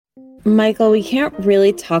Michael, we can't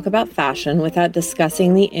really talk about fashion without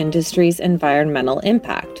discussing the industry's environmental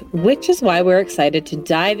impact, which is why we're excited to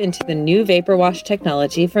dive into the new vapor wash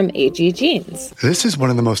technology from AG Jeans. This is one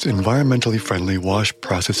of the most environmentally friendly wash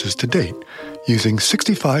processes to date, using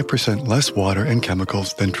 65% less water and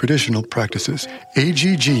chemicals than traditional practices.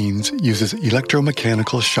 AG Jeans uses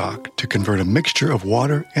electromechanical shock to convert a mixture of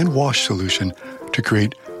water and wash solution to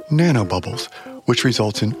create nanobubbles, which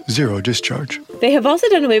results in zero discharge. They have also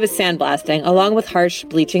done away with sandblasting, along with harsh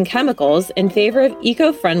bleaching chemicals, in favor of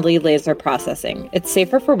eco-friendly laser processing. It's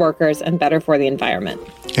safer for workers and better for the environment.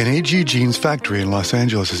 An AG Jeans factory in Los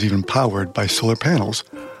Angeles is even powered by solar panels,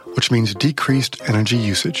 which means decreased energy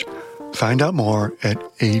usage. Find out more at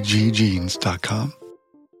agjeans.com.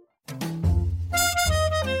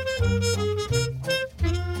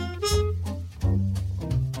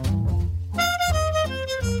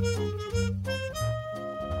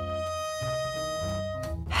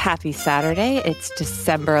 Happy Saturday. It's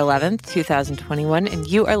December 11th, 2021, and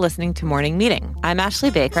you are listening to Morning Meeting. I'm Ashley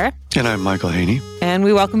Baker. And I'm Michael Haney. And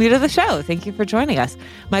we welcome you to the show. Thank you for joining us.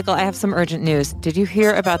 Michael, I have some urgent news. Did you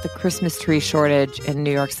hear about the Christmas tree shortage in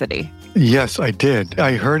New York City? Yes, I did.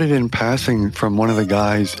 I heard it in passing from one of the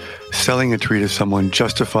guys selling a tree to someone,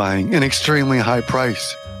 justifying an extremely high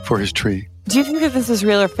price for his tree. Do you think that this is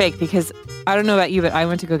real or fake? Because I don't know about you, but I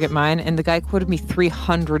went to go get mine, and the guy quoted me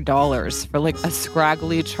 $300 for like a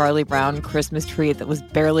scraggly Charlie Brown Christmas tree that was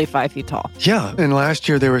barely 5 feet tall. Yeah, and last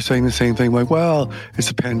year they were saying the same thing, like, well, it's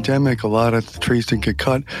a pandemic, a lot of trees didn't get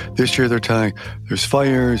cut. This year they're telling there's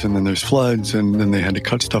fires, and then there's floods, and then they had to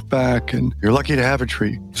cut stuff back, and you're lucky to have a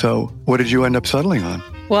tree. So what did you end up settling on?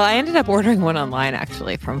 Well, I ended up ordering one online,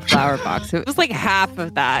 actually, from Flower Box. It was like half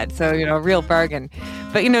of that, so, real bargain.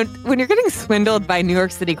 But, when you're getting swindled by New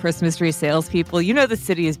York City Christmas tree salespeople, the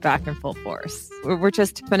city is back in full force. We're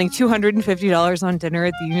just spending $250 on dinner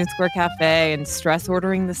at the Union Square Cafe and stress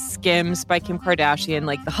ordering the Skims by Kim Kardashian.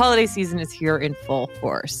 Like, the holiday season is here in full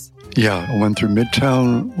force. Yeah, I went through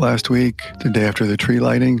Midtown last week, the day after the tree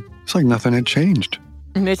lighting. It's like nothing had changed.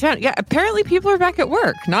 Midtown, yeah, apparently people are back at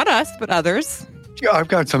work. Not us, but others. Yeah, I've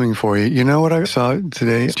got something for you. You know what I saw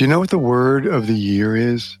today? Do you know what the word of the year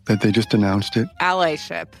is that they just announced it?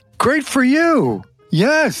 Allyship. Great for you.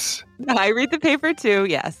 Yes. I read the paper too,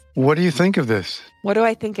 yes. What do you think of this? What do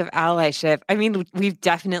I think of allyship? I mean, we've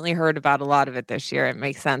definitely heard about a lot of it this year. It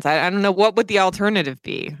makes sense. I don't know. What would the alternative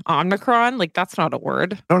be? Omicron? Like, that's not a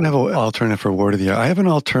word. I don't have an alternative for word of the year. I have an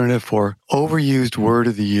alternative for overused word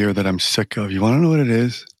of the year that I'm sick of. You want to know what it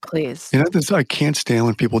is? Please. I can't stand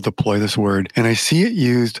when people deploy this word, and I see it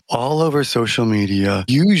used all over social media,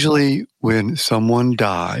 usually when someone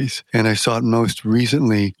dies. And I saw it most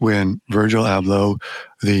recently when Virgil Abloh,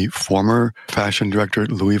 the former fashion director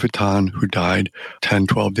at Louis Vuitton, who died 10,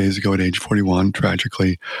 12 days ago at age 41,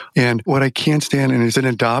 tragically. And what I can't stand, and it's an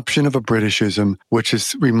adoption of a Britishism,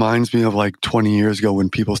 which reminds me of like 20 years ago when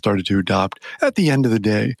people started to adopt at the end of the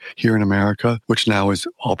day here in America, which now is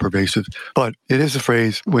all pervasive. But it is a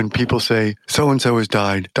phrase when people say, so-and-so has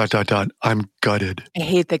died, ... I'm gutted. I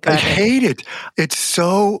hate the gutted. I hate it. It's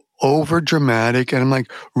so over dramatic, and I'm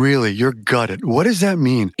like, really, you're gutted. What does that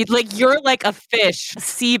mean? You're like a fish, a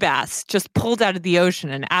sea bass, just pulled out of the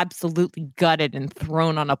ocean and absolutely gutted and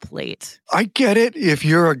thrown on a plate. I get it if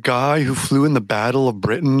you're a guy who flew in the Battle of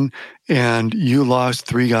Britain and you lost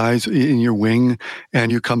 3 guys in your wing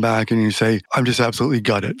and you come back and you say, I'm just absolutely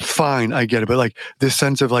gutted. Fine, I get it. But like this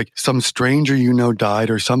sense of like some stranger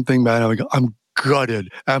died or something bad, I'm gutted,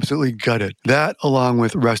 absolutely gutted. That, along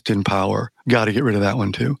with rest in power. Got to get rid of that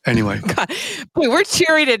one too. Anyway. God. Boy, we're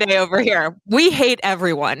cheery today over here. We hate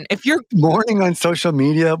everyone. If you're mourning on social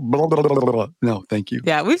media, blah, blah, blah, blah, blah. No, thank you.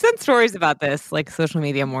 Yeah, we've done stories about this, like social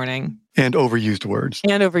media mourning. And overused words.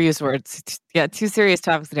 Yeah, 2 serious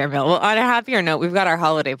topics in our mail. Well, on a happier note, we've got our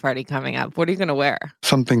holiday party coming up. What are you going to wear?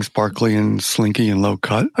 Something sparkly and slinky and low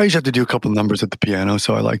cut. I usually have to do a couple numbers at the piano,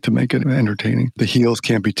 so I like to make it entertaining. The heels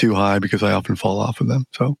can't be too high because I often fall off of them.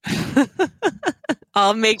 So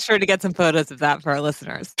I'll make sure to get some photos of that for our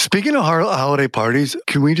listeners. Speaking of holiday parties,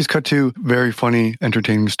 can we just cut to a very funny,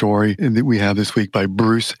 entertaining story that we have this week by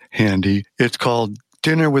Bruce Handy? It's called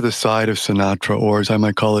Dinner with a Side of Sinatra, or as I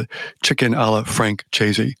might call it, Chicken a la Frank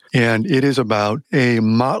Chasey. And it is about a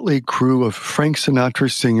motley crew of Frank Sinatra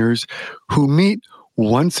singers who meet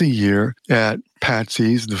once a year at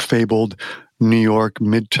Patsy's, the fabled New York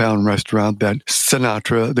Midtown restaurant that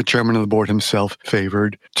Sinatra, the chairman of the board himself,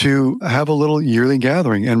 favored, to have a little yearly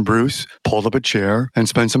gathering. And Bruce pulled up a chair and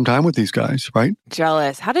spent some time with these guys, right?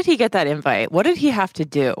 Jealous. How did he get that invite? What did he have to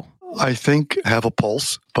do? I think have a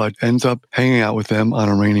pulse, but ends up hanging out with them on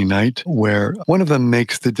a rainy night where one of them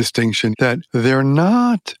makes the distinction that they're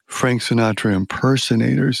not Frank Sinatra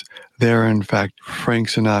impersonators. They're, in fact, Frank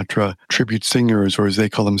Sinatra tribute singers, or as they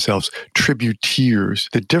call themselves, tributeers.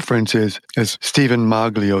 The difference is, as Stephen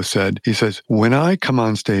Maglio said, he says, when I come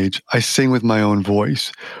on stage, I sing with my own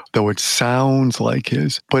voice, though it sounds like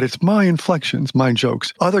his, but it's my inflections, my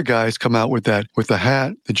jokes. Other guys come out with that, with the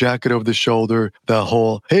hat, the jacket over the shoulder, the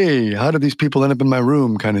whole, hey, how did these people end up in my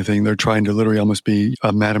room kind of thing. They're trying to literally almost be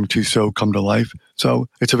a Madame Tussauds come to life. So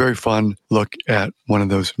it's a very fun look at one of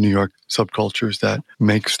those New York subcultures that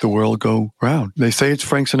makes the world go round. They say it's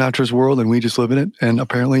Frank Sinatra's world and we just live in it. And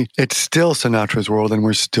apparently it's still Sinatra's world and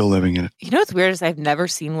we're still living in it. You know what's weird is I've never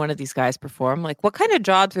seen one of these guys perform. Like, what kind of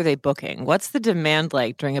jobs are they booking? What's the demand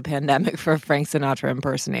like during a pandemic for a Frank Sinatra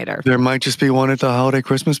impersonator? There might just be one at the holiday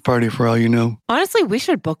Christmas party for all you know. Honestly, we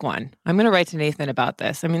should book one. I'm going to write to Nathan about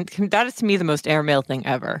this. I mean, that is to me the most airmail thing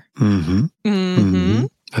ever. Mm-hmm. Mm-hmm.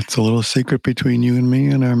 That's a little secret between you and me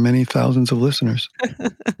and our many thousands of listeners.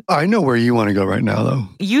 I know where you want to go right now, though.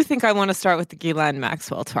 You think I want to start with the Ghislaine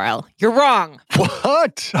Maxwell trial. You're wrong.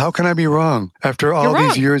 What? How can I be wrong? After all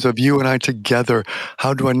these years of you and I together,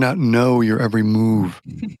 how do I not know your every move?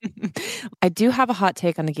 I do have a hot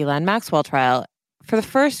take on the Ghislaine Maxwell trial. For the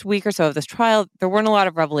first week or so of this trial, there weren't a lot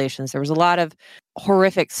of revelations. There was a lot of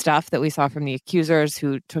horrific stuff that we saw from the accusers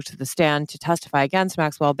who took to the stand to testify against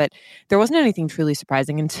Maxwell, but there wasn't anything truly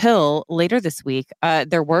surprising until later this week.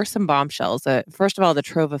 There were some bombshells. First of all, the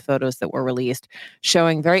trove of photos that were released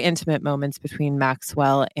showing very intimate moments between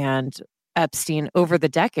Maxwell and Epstein over the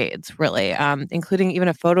decades, really, including even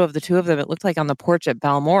a photo of the two of them. It looked like on the porch at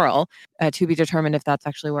Balmoral, to be determined if that's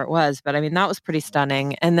actually where it was. But I mean, that was pretty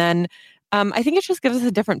stunning. And then I think it just gives us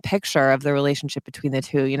a different picture of the relationship between the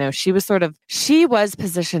two. You know, she was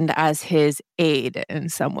positioned as his aide in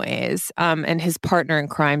some ways, and his partner in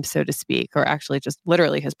crime, so to speak, or actually just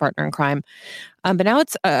literally his partner in crime. But now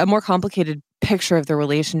it's a more complicated picture of the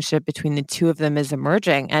relationship between the two of them is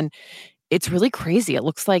emerging. And it's really crazy. It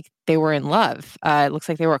looks like they were in love. It looks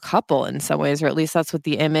like they were a couple in some ways, or at least that's what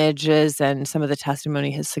the images and some of the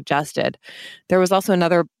testimony has suggested. There was also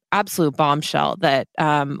another absolute bombshell that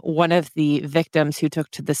one of the victims who took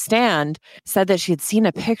to the stand said that she had seen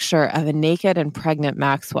a picture of a naked and pregnant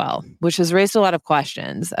Maxwell, which has raised a lot of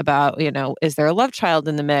questions about, you know, is there a love child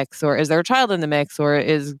in the mix, or is there a child in the mix, or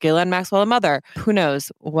is Ghislaine Maxwell a mother? Who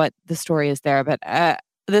knows what the story is there, but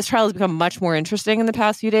this trial has become much more interesting in the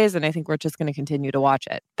past few days, and I think we're just going to continue to watch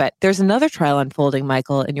it. But there's another trial unfolding,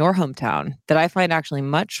 Michael, in your hometown that I find actually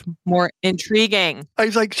much more intriguing. I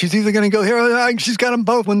was like, she's either going to go here or she's got them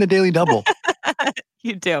both, win the Daily Double.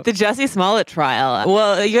 You do. The Jussie Smollett trial.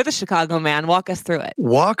 Well, you're the Chicago man. Walk us through it.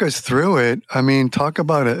 Walk us through it. I mean, talk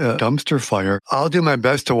about a dumpster fire. I'll do my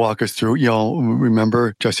best to walk us through. Y'all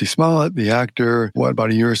remember Jussie Smollett, the actor, about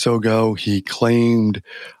a year or so ago, he claimed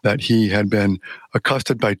that he had been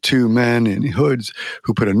accosted by two men in hoods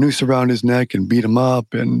who put a noose around his neck and beat him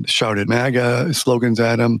up and shouted MAGA slogans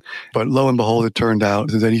at him. But lo and behold, it turned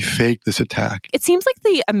out that he faked this attack. It seems like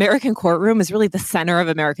the American courtroom is really the center of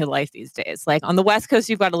American life these days. Like on the West Coast,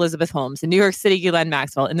 you've got Elizabeth Holmes. In New York City, Ghislaine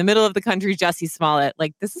Maxwell. In the middle of the country, Jussie Smollett.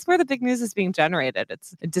 Like, this is where the big news is being generated.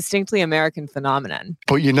 It's a distinctly American phenomenon.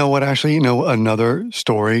 But you know what, Ashley? You know, another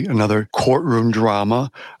story, another courtroom drama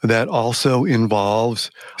that also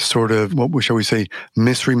involves sort of, what shall we say,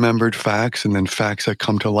 misremembered facts and then facts that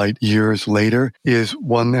come to light years later is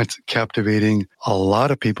one that's captivating a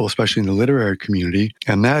lot of people, especially in the literary community.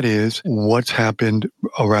 And that is what's happened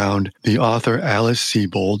around the author Alice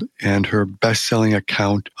Sebold and her best-selling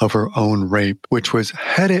account of her own rape, which was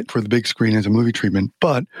headed for the big screen as a movie treatment.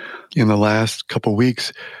 But in the last couple of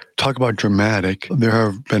weeks, talk about dramatic, there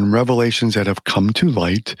have been revelations that have come to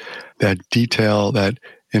light that detail that,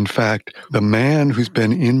 in fact, the man who's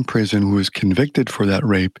been in prison, who was convicted for that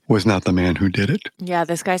rape, was not the man who did it. Yeah,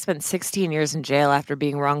 this guy spent 16 years in jail after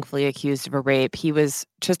being wrongfully accused of a rape. He was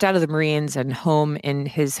just out of the Marines and home in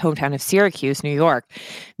his hometown of Syracuse, New York,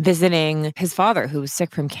 visiting his father, who was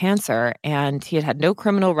sick from cancer, and he had had no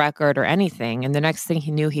criminal record or anything. And the next thing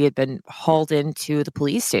he knew, he had been hauled into the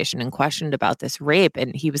police station and questioned about this rape,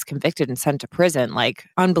 and he was convicted and sent to prison, like,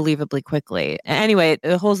 unbelievably quickly. Anyway,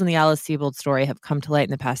 the holes in the Alice Sebold story have come to light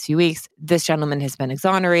in the past few weeks. This gentleman has been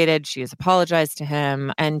exonerated. She has apologized to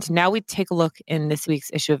him. And now we take a look in this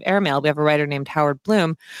week's issue of Airmail. We have a writer named Howard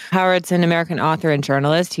Bloom. Howard's an American author and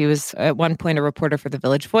journalist. He was at one point a reporter for The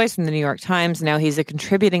Village Voice and The New York Times. Now he's a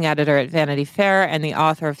contributing editor at Vanity Fair and the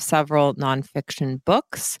author of several nonfiction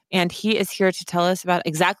books. And he is here to tell us about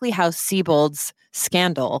exactly how Sebold's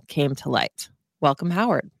scandal came to light. Welcome,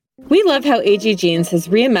 Howard. We love how AG Jeans has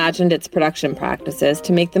reimagined its production practices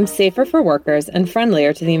to make them safer for workers and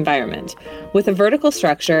friendlier to the environment. With a vertical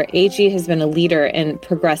structure, AG has been a leader in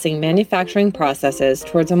progressing manufacturing processes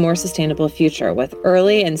towards a more sustainable future with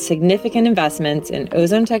early and significant investments in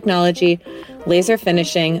ozone technology, laser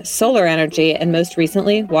finishing, solar energy, and most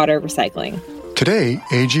recently, water recycling. Today,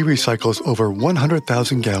 AG recycles over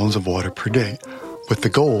 100,000 gallons of water per day, with the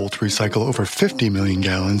goal to recycle over 50 million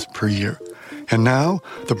gallons per year. And now,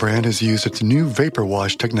 the brand has used its new vapor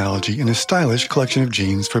wash technology in a stylish collection of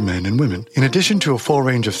jeans for men and women. In addition to a full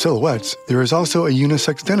range of silhouettes, there is also a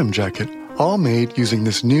unisex denim jacket, all made using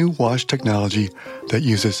this new wash technology that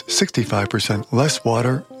uses 65% less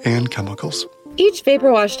water and chemicals. Each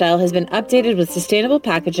vapor wash style has been updated with sustainable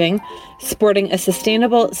packaging, sporting a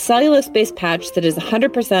sustainable cellulose-based patch that is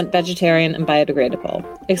 100% vegetarian and biodegradable.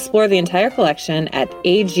 Explore the entire collection at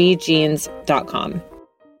agjeans.com.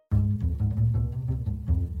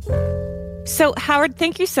 So, Howard,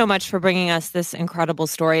 thank you so much for bringing us this incredible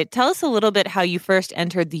story. Tell us a little bit how you first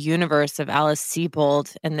entered the universe of Alice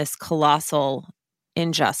Sebold and this colossal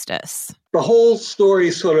injustice. The whole story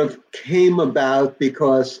sort of came about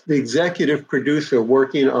because the executive producer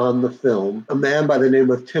working on the film, a man by the name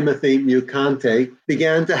of Timothy Mukante,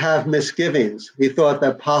 began to have misgivings. He thought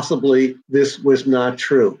that possibly this was not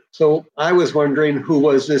true. So I was wondering, who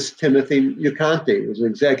was this Timothy Mukante? He was an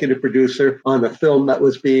executive producer on a film that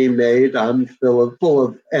was being made. I'm full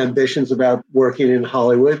of ambitions about working in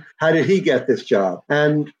Hollywood. How did he get this job?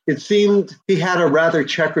 And it seemed he had a rather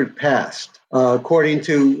checkered past. According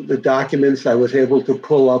to the documents I was able to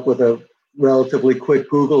pull up with a relatively quick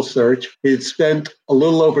Google search, he'd spent a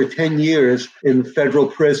little over 10 years in federal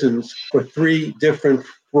prisons for 3 different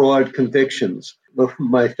fraud convictions.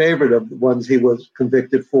 My favorite of the ones he was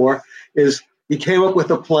convicted for is he came up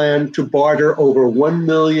with a plan to barter over 1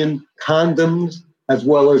 million condoms as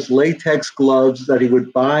well as latex gloves that he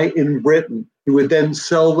would buy in Britain. He would then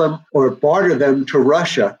sell them or barter them to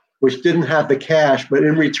Russia, which didn't have the cash, but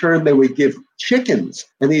in return, they would give chickens.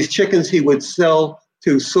 And these chickens he would sell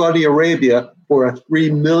to Saudi Arabia for a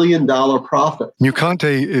 $3 million profit.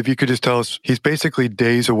 Mukante, if you could just tell us, he's basically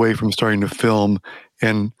days away from starting to film,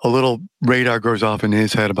 and a little radar goes off in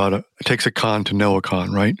his head about it takes a con to know a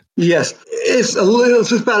con, right? Yes. It's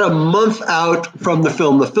about a month out from the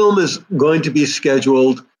film. The film is going to be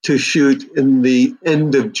scheduled to shoot in the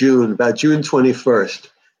end of June, about June 21st.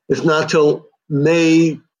 It's not till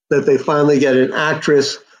May that they finally get an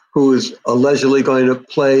actress who is allegedly going to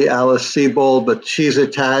play Alice Sebold, but she's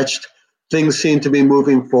attached. Things seem to be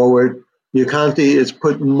moving forward. Mukante has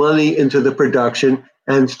put money into the production,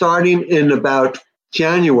 and starting in about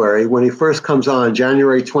January, when he first comes on,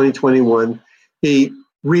 January 2021, he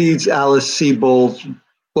reads Alice Sebold's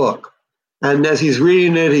book. And as he's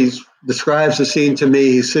reading it, he describes the scene to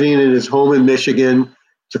me. He's sitting in his home in Michigan.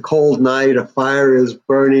 It's a cold night. A fire is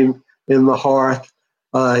burning in the hearth.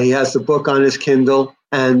 He has the book on his Kindle,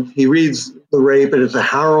 and he reads the rape, and it's a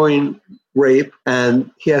harrowing rape,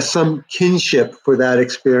 and he has some kinship for that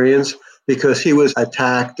experience because he was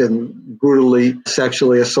attacked and brutally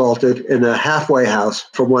sexually assaulted in a halfway house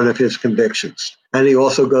for one of his convictions. And he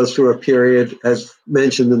also goes through a period, as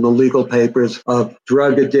mentioned in the legal papers, of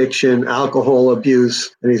drug addiction, alcohol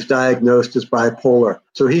abuse, and he's diagnosed as bipolar.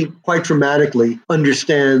 So he quite dramatically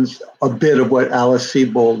understands a bit of what Alice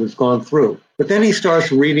Sebold has gone through. But then he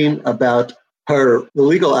starts reading about the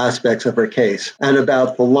legal aspects of her case and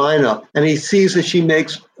about the lineup. And he sees that she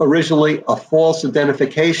makes originally a false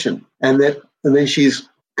identification and then she's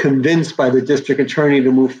convinced by the district attorney to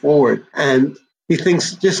move forward. And he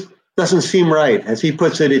thinks just doesn't seem right. As he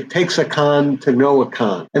puts it, it takes a con to know a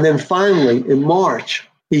con. And then finally, in March,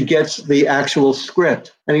 he gets the actual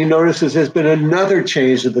script and he notices there's been another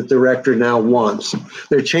change that the director now wants.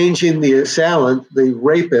 They're changing the assailant, the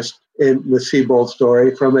rapist in the Sebold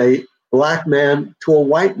story, from a Black man to a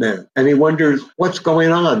white man. And he wonders what's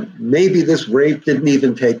going on. Maybe this rape didn't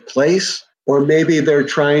even take place, or maybe they're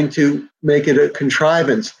trying to make it a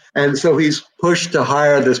contrivance. And so he's pushed to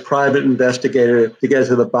hire this private investigator to get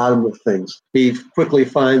to the bottom of things. He quickly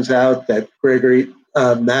finds out that Gregory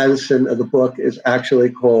Madison of the book is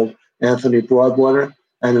actually called Anthony Broadwater.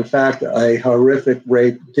 And in fact, a horrific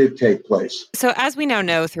rape did take place. So as we now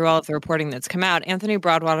know through all of the reporting that's come out, Anthony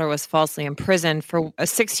Broadwater was falsely imprisoned for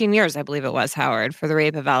 16 years, I believe it was, Howard, for the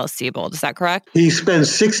rape of Alice Sebold. Is that correct? He spent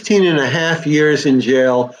 16 and a half years in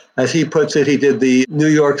jail. As he puts it, he did the New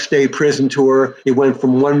York State prison tour. He went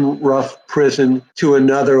from one rough prison to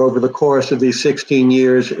another over the course of these 16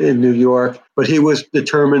 years in New York. but he was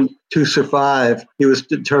determined to survive. He was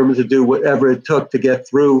determined to do whatever it took to get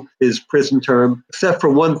through his prison term, except for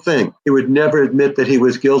one thing. He would never admit that he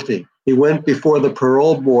was guilty. He went before the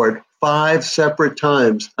parole board 5 separate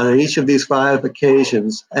times. On each of these 5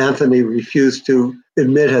 occasions, Anthony refused to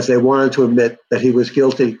admit, as they wanted to admit, that he was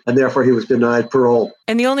guilty, and therefore he was denied parole.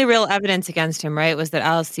 And the only real evidence against him, right, was that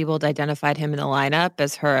Alice Sebold identified him in the lineup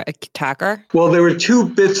as her attacker? Well, there were 2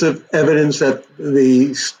 bits of evidence that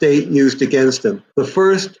the state used against him. The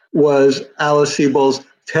first was Alice Sebold's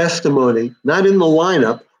testimony, not in the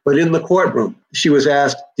lineup, but in the courtroom. She was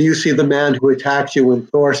asked, do you see the man who attacked you in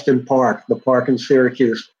Thorston Park, the park in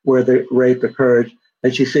Syracuse where the rape occurred?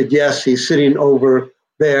 And she said, yes, he's sitting over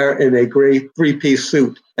there in a gray 3-piece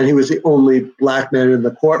suit. And he was the only black man in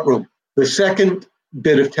the courtroom. The second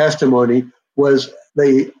bit of testimony was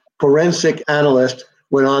the forensic analyst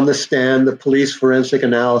went on the stand, the police forensic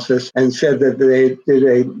analysis, and said that they did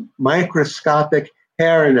a microscopic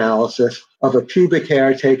hair analysis of a pubic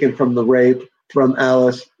hair taken from the rape from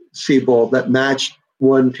Alice Sebold that matched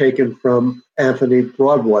one taken from Anthony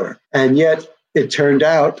Broadwater. And yet it turned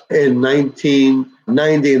out in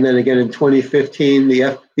 1990 and then again in 2015, the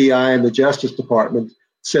FBI and the Justice Department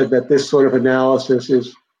said that this sort of analysis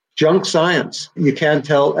is junk science. You can't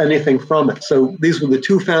tell anything from it. So these were the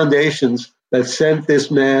 2 foundations that sent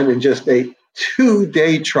this man in just a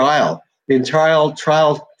 2-day trial. The entire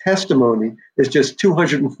trial testimony is just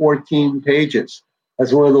 214 pages.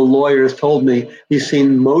 As one of the lawyers told me, he's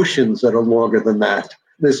seen motions that are longer than that.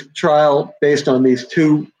 This trial, based on these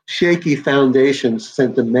 2 shaky foundations,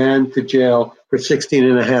 sent a man to jail for 16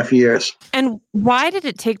 and a half years. And why did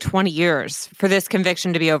it take 20 years for this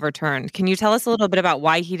conviction to be overturned? Can you tell us a little bit about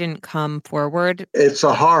why he didn't come forward? It's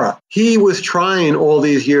a horror. He was trying all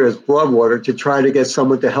these years, Broadwater, to try to get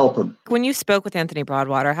someone to help him. When you spoke with Anthony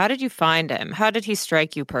Broadwater, how did you find him? How did he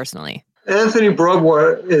strike you personally? Anthony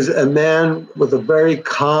Broadwater is a man with a very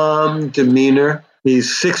calm demeanor.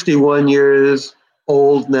 He's 61 years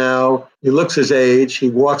old now. He looks his age.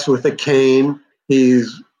 He walks with a cane.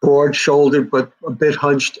 He's broad-shouldered but a bit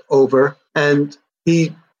hunched over. And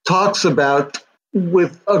he talks about,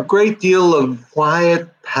 with a great deal of quiet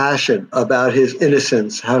passion, about his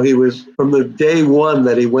innocence, how he was, from the day one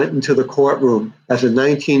that he went into the courtroom as a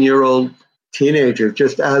 19-year-old teenager,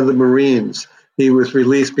 just out of the Marines. He was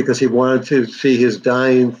released because he wanted to see his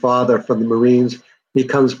dying father from the Marines. He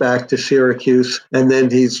comes back to Syracuse, and then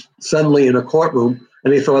he's suddenly in a courtroom,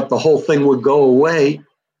 and he thought the whole thing would go away,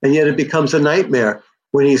 and yet it becomes a nightmare.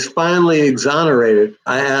 When he's finally exonerated,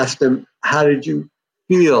 I asked him, how did you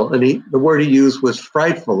feel? And the word he used was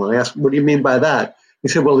frightful. And I asked, what do you mean by that? He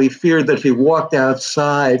said, well, he feared that if he walked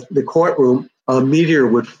outside the courtroom, a meteor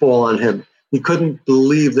would fall on him. He couldn't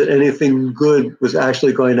believe that anything good was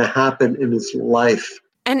actually going to happen in his life.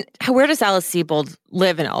 And where does Alice Sebold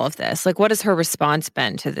live in all of this? Like, what has her response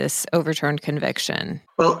been to this overturned conviction?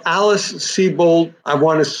 Well, Alice Sebold, I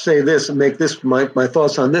want to say this and make this my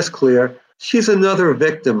thoughts on this clear. She's another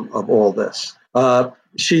victim of all this.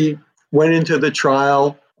 She went into the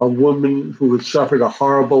trial, a woman who had suffered a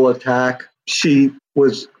horrible attack. She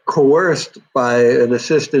was coerced by an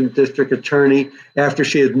assistant district attorney after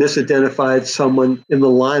she had misidentified someone in the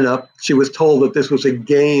lineup. She was told that this was a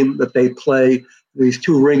game that they play. These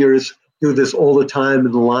 2 ringers do this all the time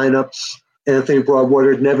in the lineups. Anthony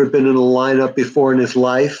Broadwater had never been in a lineup before in his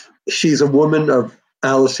life. She's a woman of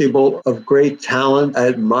Alice Sebold, of great talent. I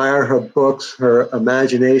admire her books, her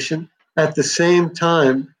imagination. At the same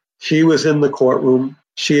time, she was in the courtroom.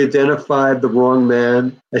 She identified the wrong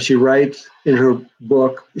man. As she writes in her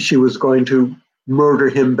book, she was going to murder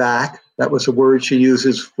him back. That was the word she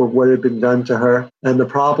uses for what had been done to her. And the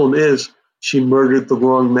problem is, she murdered the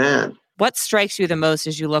wrong man. What strikes you the most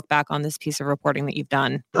as you look back on this piece of reporting that you've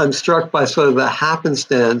done? I'm struck by sort of the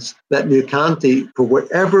happenstance that Mercante, for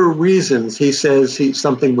whatever reasons, he says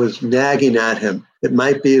something was nagging at him. It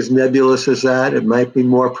might be as nebulous as that. It might be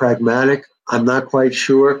more pragmatic. I'm not quite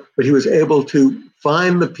sure. But he was able to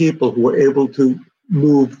find the people who were able to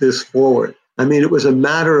move this forward. I mean, it was a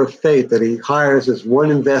matter of fate that he hires this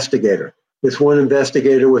one investigator. This one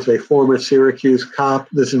investigator was a former Syracuse cop.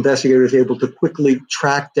 This investigator was able to quickly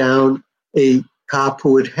track down a cop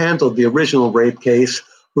who had handled the original rape case,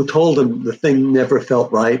 who told him the thing never felt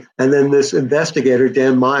right. And then this investigator,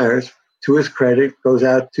 Dan Myers, to his credit, goes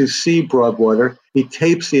out to see Broadwater. He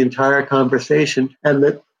tapes the entire conversation, and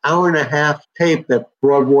the hour-and-a-half tape that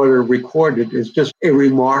Broadwater recorded is just a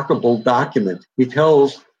remarkable document. He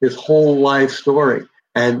tells his whole life story.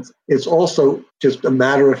 And it's also just a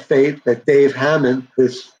matter of fate that Dave Hammond,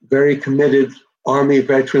 this very committed Army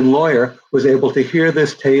veteran lawyer, was able to hear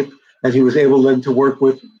this tape And he was able then to work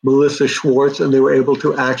with Melissa Schwartz, and they were able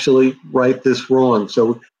to actually right this wrong.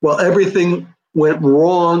 So while everything went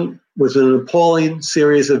wrong, was an appalling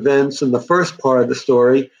series of events in the first part of the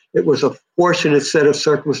story, it was a fortunate set of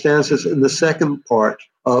circumstances in the second part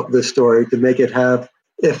of the story to make it have,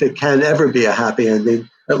 if it can ever be a happy ending,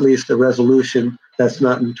 at least a resolution that's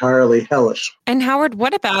not entirely hellish. And Howard,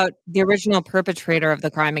 what about the original perpetrator of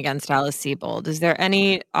the crime against Alice Sebold? Is there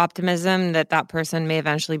any optimism that that person may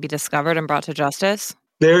eventually be discovered and brought to justice?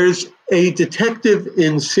 There's a detective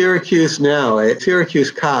in Syracuse now, a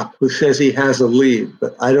Syracuse cop, who says he has a lead,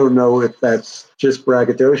 but I don't know if that's just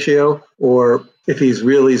braggadocio or if he's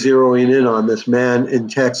really zeroing in on this man in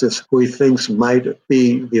Texas who he thinks might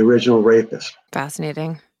be the original rapist.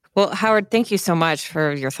 Fascinating. Well, Howard, thank you so much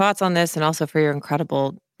for your thoughts on this and also for your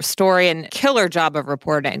incredible story and killer job of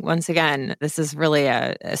reporting. Once again, this is really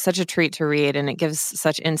such a treat to read, and it gives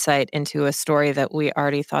such insight into a story that we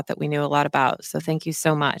already thought that we knew a lot about. So thank you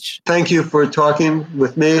so much. Thank you for talking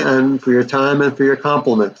with me and for your time and for your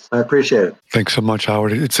compliments. I appreciate it. Thanks so much,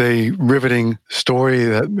 Howard. It's a riveting story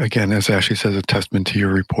that, again, as Ashley says, a testament to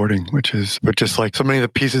your reporting, but just like so many of the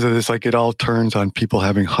pieces of this, like it all turns on people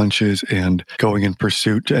having hunches and going in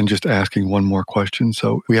pursuit and just asking one more question.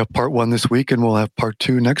 So we have part 1 this week, and we'll have part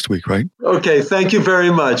 2 next week, right? Okay. Thank you very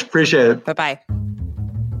much. Appreciate it. Bye-bye.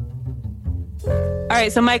 All right,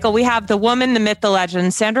 so Michael, we have the woman, the myth, the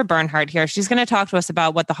legend, Sandra Bernhard here. She's going to talk to us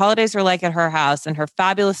about what the holidays are like at her house and her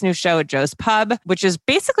fabulous new show at Joe's Pub, which is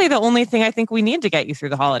basically the only thing I think we need to get you through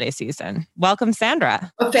the holiday season. Welcome, Sandra.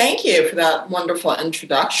 Well, thank you for that wonderful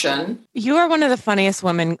introduction. You are one of the funniest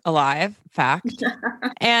women alive, fact.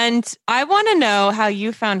 And I want to know how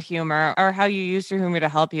you found humor, or how you used your humor to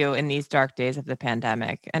help you in these dark days of the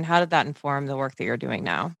pandemic. And how did that inform the work that you're doing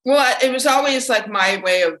now? Well, it was always like my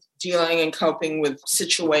way of dealing and coping with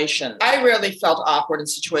situations. I rarely felt awkward in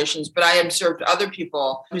situations, but I observed other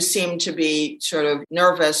people who seemed to be sort of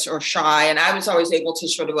nervous or shy. And I was always able to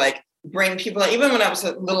sort of like bring people, even when I was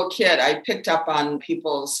a little kid, I picked up on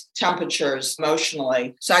people's temperatures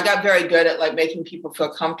emotionally. So I got very good at like making people feel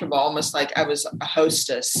comfortable, almost like I was a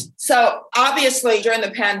hostess. So obviously during the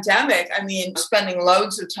pandemic, I mean, spending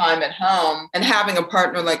loads of time at home and having a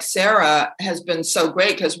partner like Sarah has been so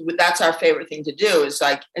great, because that's our favorite thing to do is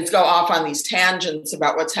go off on these tangents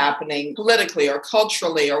about what's happening politically or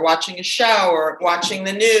culturally, or watching a show or watching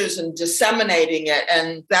the news and disseminating it.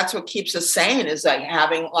 And that's what keeps us sane, is like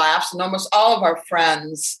having laughs. And almost all of our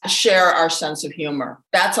friends share our sense of humor.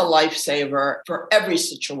 That's a lifesaver for every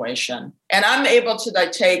situation. And I'm able to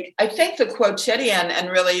take, I think, the quotidian and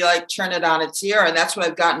really like turn it on its ear. And that's what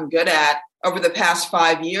I've gotten good at over the past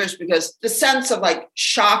 5 years, because the sense of like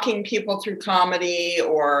shocking people through comedy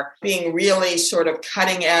or being really sort of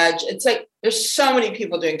cutting edge, it's like there's so many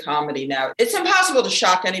people doing comedy now. It's impossible to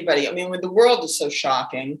shock anybody. I mean, when the world is so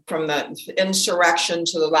shocking, from the insurrection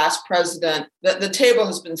to the last president, the table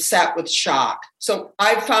has been set with shock. So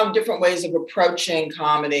I've found different ways of approaching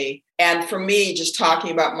comedy. And for me, just talking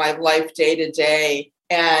about my life day to day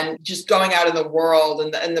and just going out in the world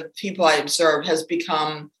and the people I observe has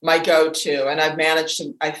become my go-to. And I've managed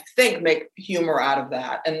to, I think, make humor out of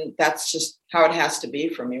that. And that's just how it has to be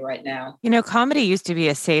for me right now. You know, comedy used to be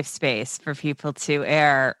a safe space for people to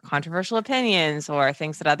air controversial opinions or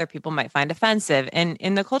things that other people might find offensive. And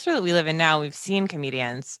in the culture that we live in now, we've seen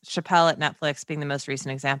comedians, Chappelle at Netflix being the most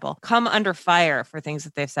recent example, come under fire for things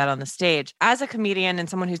that they've said on the stage. As a comedian and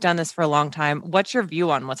someone who's done this for a long time, what's your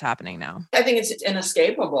view on what's happening now? I think it's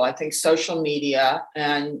inescapable. I think social media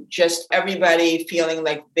and just everybody feeling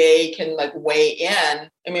like they can like weigh in.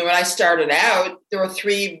 I mean, when I started out, there were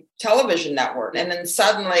 3 television networks. And then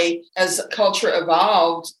suddenly, as culture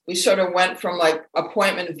evolved, we sort of went from like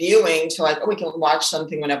appointment viewing to like, oh, we can watch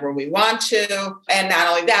something whenever we want to. And not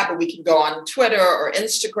only that, but we can go on Twitter or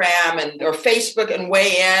Instagram or Facebook and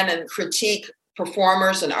weigh in and critique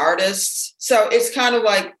performers and artists. So it's kind of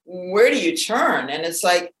like, where do you turn? And it's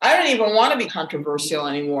like, I don't even want to be controversial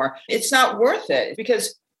anymore. It's not worth it,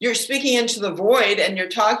 because you're speaking into the void and you're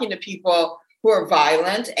talking to people who are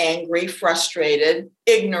violent, angry, frustrated,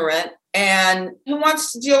 ignorant, and who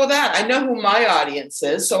wants to deal with that? I know who my audience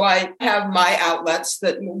is, so I have my outlets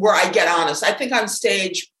where I get honest. I think on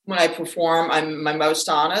stage, when I perform, I'm my most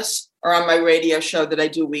honest, or on my radio show that I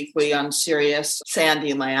do weekly on Sirius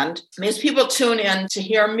Sandyland. Because people tune in to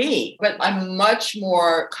hear me, but I'm much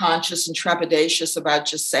more conscious and trepidatious about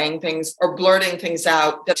just saying things or blurting things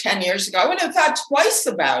out that 10 years ago, I would have thought twice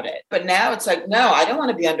about it. But now it's like, no, I don't want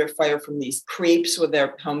to be under fire from these creeps with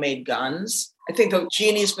their homemade guns. I think the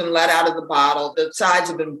genie's been let out of the bottle. The sides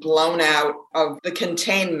have been blown out of the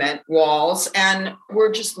containment walls, and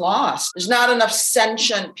we're just lost. There's not enough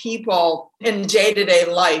sentient people in day-to-day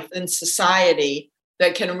life in society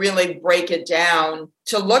that can really break it down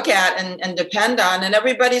to look at and depend on. And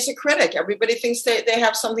everybody's a critic. Everybody thinks they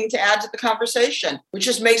have something to add to the conversation, which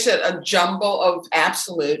just makes it a jumble of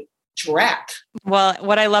absolute dreck. Well,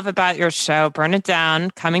 what I love about your show, Burn It Down,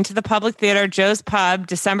 coming to the Public Theater, Joe's Pub,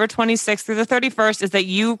 December 26th through the 31st, is that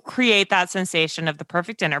you create that sensation of the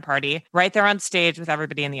perfect dinner party right there on stage with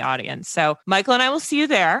everybody in the audience. So Michael and I will see you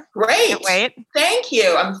there. Great. Can't wait. Thank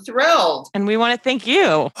you. I'm thrilled. And we want to thank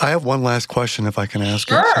you. I have one last question, if I can ask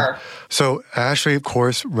it. Sure. So Ashley, of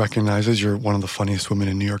course, recognizes you're one of the funniest women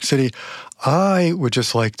in New York City. I would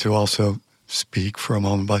just like to also speak for a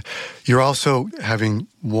moment, but you're also, having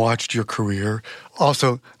watched your career,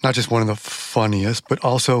 also not just one of the funniest, but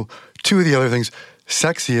also two of the other things,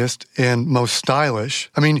 sexiest and most stylish.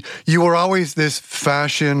 I mean, you were always this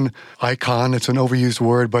fashion icon. It's an overused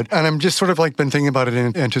word, and I'm just sort of like been thinking about it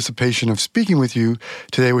in anticipation of speaking with you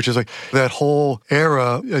today, which is like that whole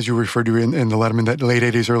era, as you referred to in the Letterman, that late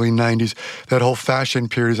 80s, early 90s, that whole fashion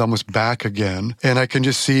period is almost back again. And I can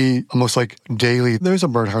just see almost like daily, there's a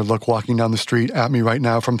Bernhard look walking down the street at me right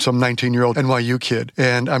now from some 19-year-old NYU kid.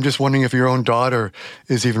 And I'm just wondering if your own daughter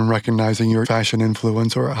is even recognizing your fashion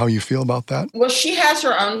influence or how you feel about that. Well, she has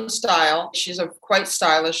her own style. She's a quite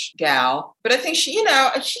stylish gal, but I think she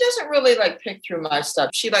doesn't really like pick through my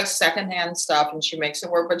stuff. She likes secondhand stuff and she makes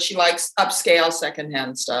it work, but she likes upscale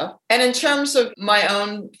secondhand stuff. And in terms of my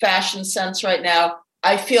own fashion sense right now,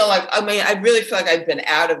 I really feel like I've been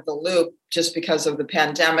out of the loop just because of the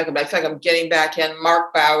pandemic. But I feel like I'm getting back in.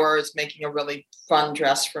 Mark Bauer is making a really fun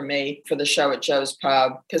dress for me for the show at Joe's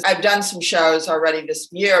Pub, because I've done some shows already this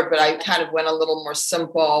year, but I kind of went a little more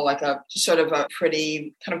simple, like a sort of a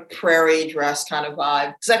pretty kind of prairie dress kind of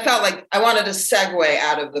vibe. Because I felt like I wanted to segue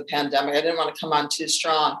out of the pandemic. I didn't want to come on too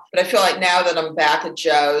strong. But I feel like now that I'm back at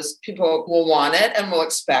Joe's, people will want it and will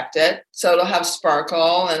expect it. So it'll have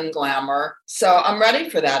sparkle and glamour. So I'm ready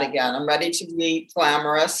for that again. I'm ready to be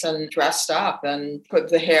glamorous and dressed up and put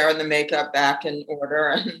the hair and the makeup back in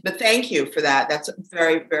order. But thank you for that. That's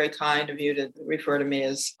very, very kind of you to refer to me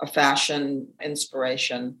as a fashion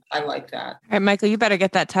inspiration. I like that. All right, Michael, you better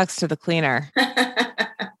get that text to the cleaner.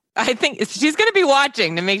 I think she's going to be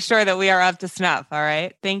watching to make sure that we are up to snuff. All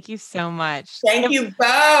right. Thank you so much. Thank you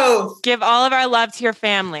both. Give all of our love to your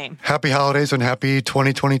family. Happy holidays and happy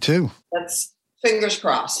 2022. That's fingers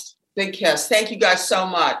crossed. Big kiss. Thank you guys so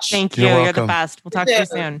much. Thank you. You're the best. We'll talk to you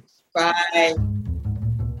soon. Bye.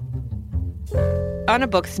 On a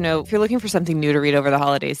books note, if you're looking for something new to read over the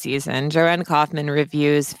holiday season, Joanne Kaufman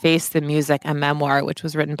reviews Face the Music, a memoir, which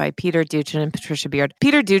was written by Peter Duchin and Patricia Beard.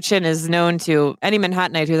 Peter Duchin is known to any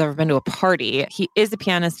Manhattanite who's ever been to a party. He is a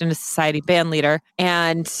pianist and a society band leader,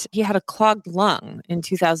 and he had a clogged lung in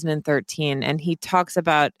 2013, and he talks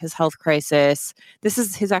about his health crisis. This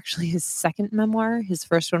is actually his second memoir. His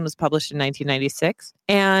first one was published in 1996,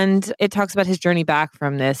 and it talks about his journey back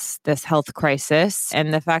from this health crisis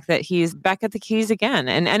and the fact that he's back at the keys again.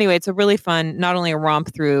 And anyway, it's a really fun, not only a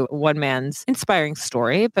romp through one man's inspiring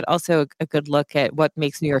story, but also a good look at what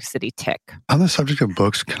makes New York City tick. On the subject of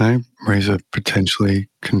books, can I raise a potentially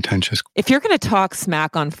contentious... If you're going to talk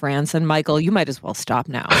smack on France and Michael, you might as well stop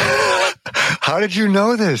now. How did you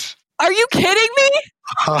know this? Are you kidding me?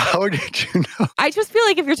 How did you know? I just feel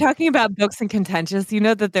like if you're talking about books and contentious, you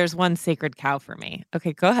know that there's one sacred cow for me.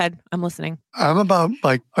 Okay, go ahead. I'm listening. I'm about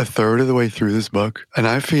like a third of the way through this book, and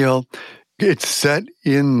I feel it's set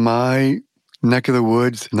in my neck of the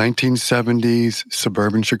woods, 1970s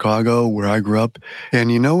suburban Chicago, where I grew up.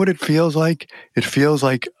 And you know what it feels like? It feels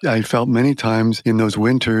like I felt many times in those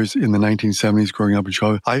winters in the 1970s growing up in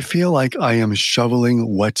Chicago. I feel like I am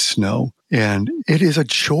shoveling wet snow, and it is a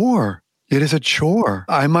chore. It is a chore.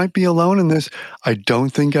 I might be alone in this. I don't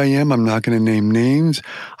think I am. I'm not going to name names.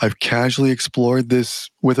 I've casually explored this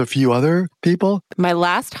with a few other people. My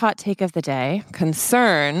last hot take of the day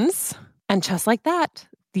concerns, and just like that,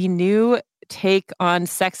 the new take on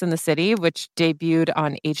Sex and the City, which debuted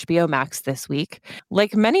on HBO Max this week.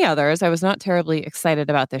 Like many others, I was not terribly excited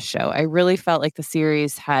about this show. I really felt like the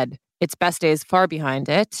series had its best days far behind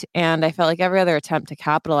it. And I felt like every other attempt to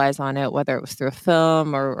capitalize on it, whether it was through a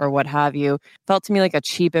film or what have you, felt to me like a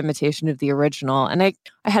cheap imitation of the original. And I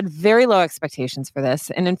had very low expectations for this.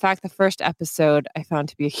 And in fact, the first episode I found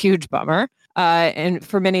to be a huge bummer. And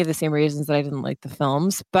for many of the same reasons that I didn't like the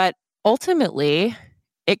films. But ultimately,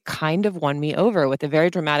 it kind of won me over with a very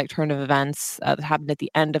dramatic turn of events that happened at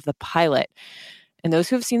the end of the pilot. And those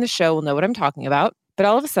who have seen the show will know what I'm talking about. But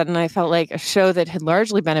all of a sudden, I felt like a show that had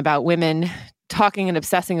largely been about women talking and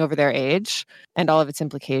obsessing over their age and all of its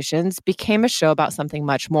implications, became a show about something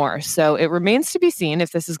much more. So it remains to be seen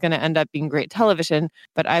if this is going to end up being great television,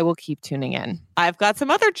 but I will keep tuning in. I've got some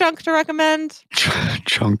other junk to recommend.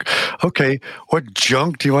 Junk. Okay. What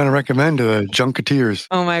junk do you want to recommend to the junketeers?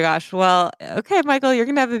 Oh my gosh. Well, okay, Michael, you're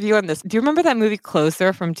going to have a view on this. Do you remember that movie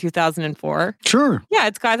Closer from 2004? Sure. Yeah,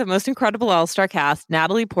 it's got the most incredible all-star cast: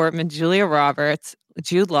 Natalie Portman, Julia Roberts,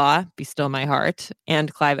 Jude Law, Be Still My Heart,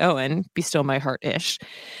 and Clive Owen, Be Still My Heart-ish.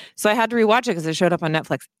 So I had to rewatch it because it showed up on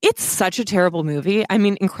Netflix. It's such a terrible movie. I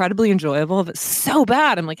mean, incredibly enjoyable, but so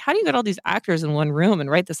bad. I'm like, how do you get all these actors in one room and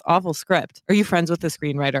write this awful script? Are you friends with the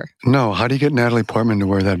screenwriter? No. How do you get Natalie Portman to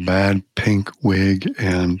wear that bad pink wig?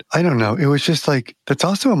 And I don't know. It was just like, that's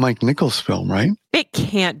also a Mike Nichols film, right? It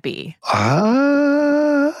can't be.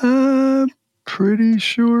 I'm pretty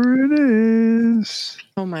sure it is.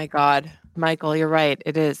 Oh my God. Michael, you're right.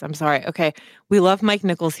 It is. I'm sorry. Okay. We love Mike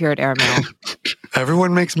Nichols here at Airmail.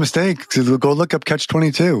 Everyone makes mistakes. Go look up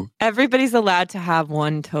Catch-22. Everybody's allowed to have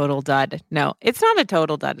one total dud. No, it's not a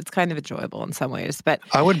total dud. It's kind of enjoyable in some ways, but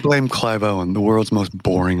I would blame Clive Owen, the world's most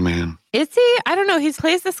boring man. is he? I don't know. He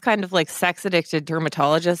plays this kind of like sex-addicted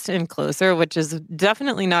dermatologist in Closer, which is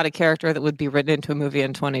definitely not a character that would be written into a movie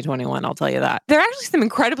in 2021, I'll tell you that. There are actually some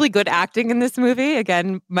incredibly good acting in this movie.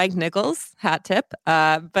 Again, Mike Nichols, hat tip.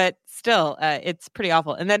 But still, it's pretty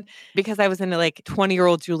awful. And then because I was in a like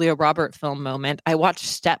 20-year-old Julia Roberts film moment, I watched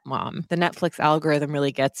Stepmom. The Netflix algorithm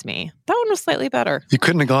really gets me. That one was slightly better. You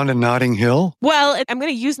couldn't have gone to Notting Hill? Well, I'm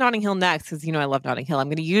going to use Notting Hill next because, I love Notting Hill. I'm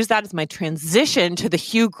going to use that as my transition to the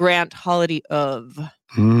Hugh Grant holiday of.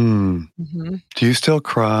 Mm-hmm. Do you still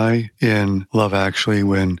cry in Love Actually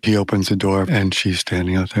when he opens the door and she's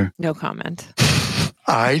standing out there? No comment.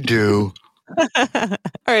 I do. All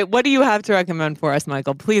right. What do you have to recommend for us,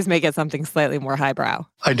 Michael? Please make it something slightly more highbrow.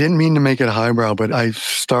 I didn't mean to make it highbrow, but I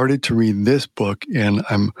started to read this book and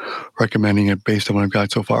I'm recommending it based on what I've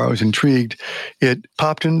got so far. I was intrigued. It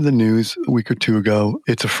popped into the news a week or two ago.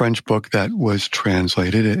 It's a French book that was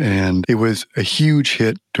translated and it was a huge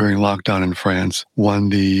hit during lockdown in France, won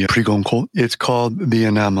the Prix Goncourt. It's called The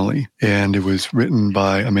Anomaly, and it was written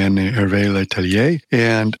by a man named Hervé Letellier.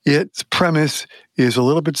 And its premise is a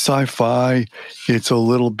little bit sci-fi, it's a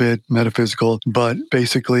little bit metaphysical, but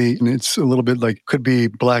basically it's a little bit like, could be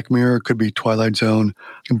Black Mirror, could be Twilight Zone,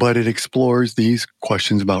 but it explores these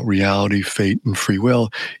questions about reality, fate, and free will.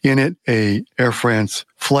 In it, a Air France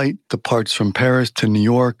flight departs from Paris to New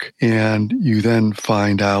York, and you then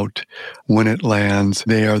find out when it lands,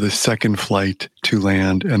 they are the second flight to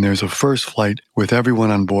land, and there's a first flight with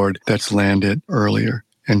everyone on board that's landed earlier.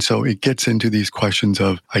 And so it gets into these questions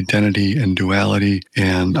of identity and duality,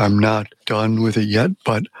 and I'm not done with it yet,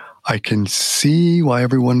 but I can see why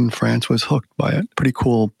everyone in France was hooked by it. Pretty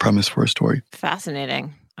cool premise for a story.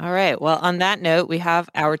 Fascinating. All right. Well, on that note, we have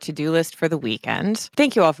our to-do list for the weekend.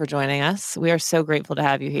 Thank you all for joining us. We are so grateful to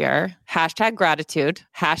have you here. #gratitude,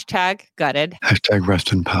 #gutted,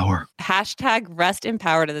 #rest in power. #rest in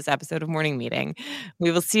power to this episode of Morning Meeting. We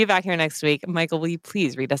will see you back here next week. Michael, will you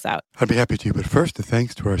please read us out? I'd be happy to, but first, a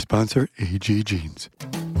thanks to our sponsor, AG Jeans.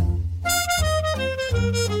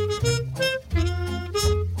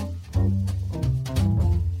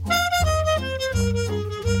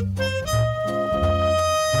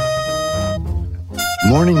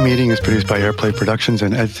 Morning Meeting is produced by Airplay Productions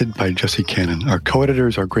and edited by Jesse Cannon. Our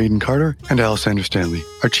co-editors are Graydon Carter and Alessandra Stanley.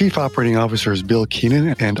 Our chief operating officer is Bill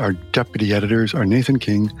Keenan, and our deputy editors are Nathan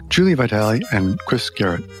King, Julie Vitale, and Chris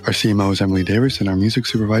Garrett. Our CMO is Emily Davis, and our music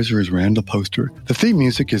supervisor is Randall Poster. The theme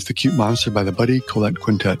music is The Cute Monster by the Buddy Collette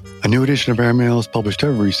Quintet. A new edition of Airmail is published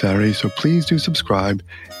every Saturday, so please do subscribe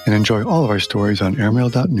and enjoy all of our stories on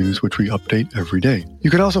airmail.news, which we update every day. You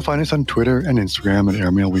can also find us on Twitter and Instagram at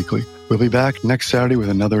Airmail Weekly. We'll be back next Saturday with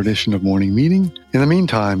another edition of Morning Meeting. In the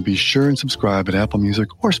meantime, be sure and subscribe at Apple Music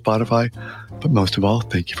or Spotify. But most of all,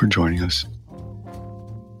 thank you for joining us.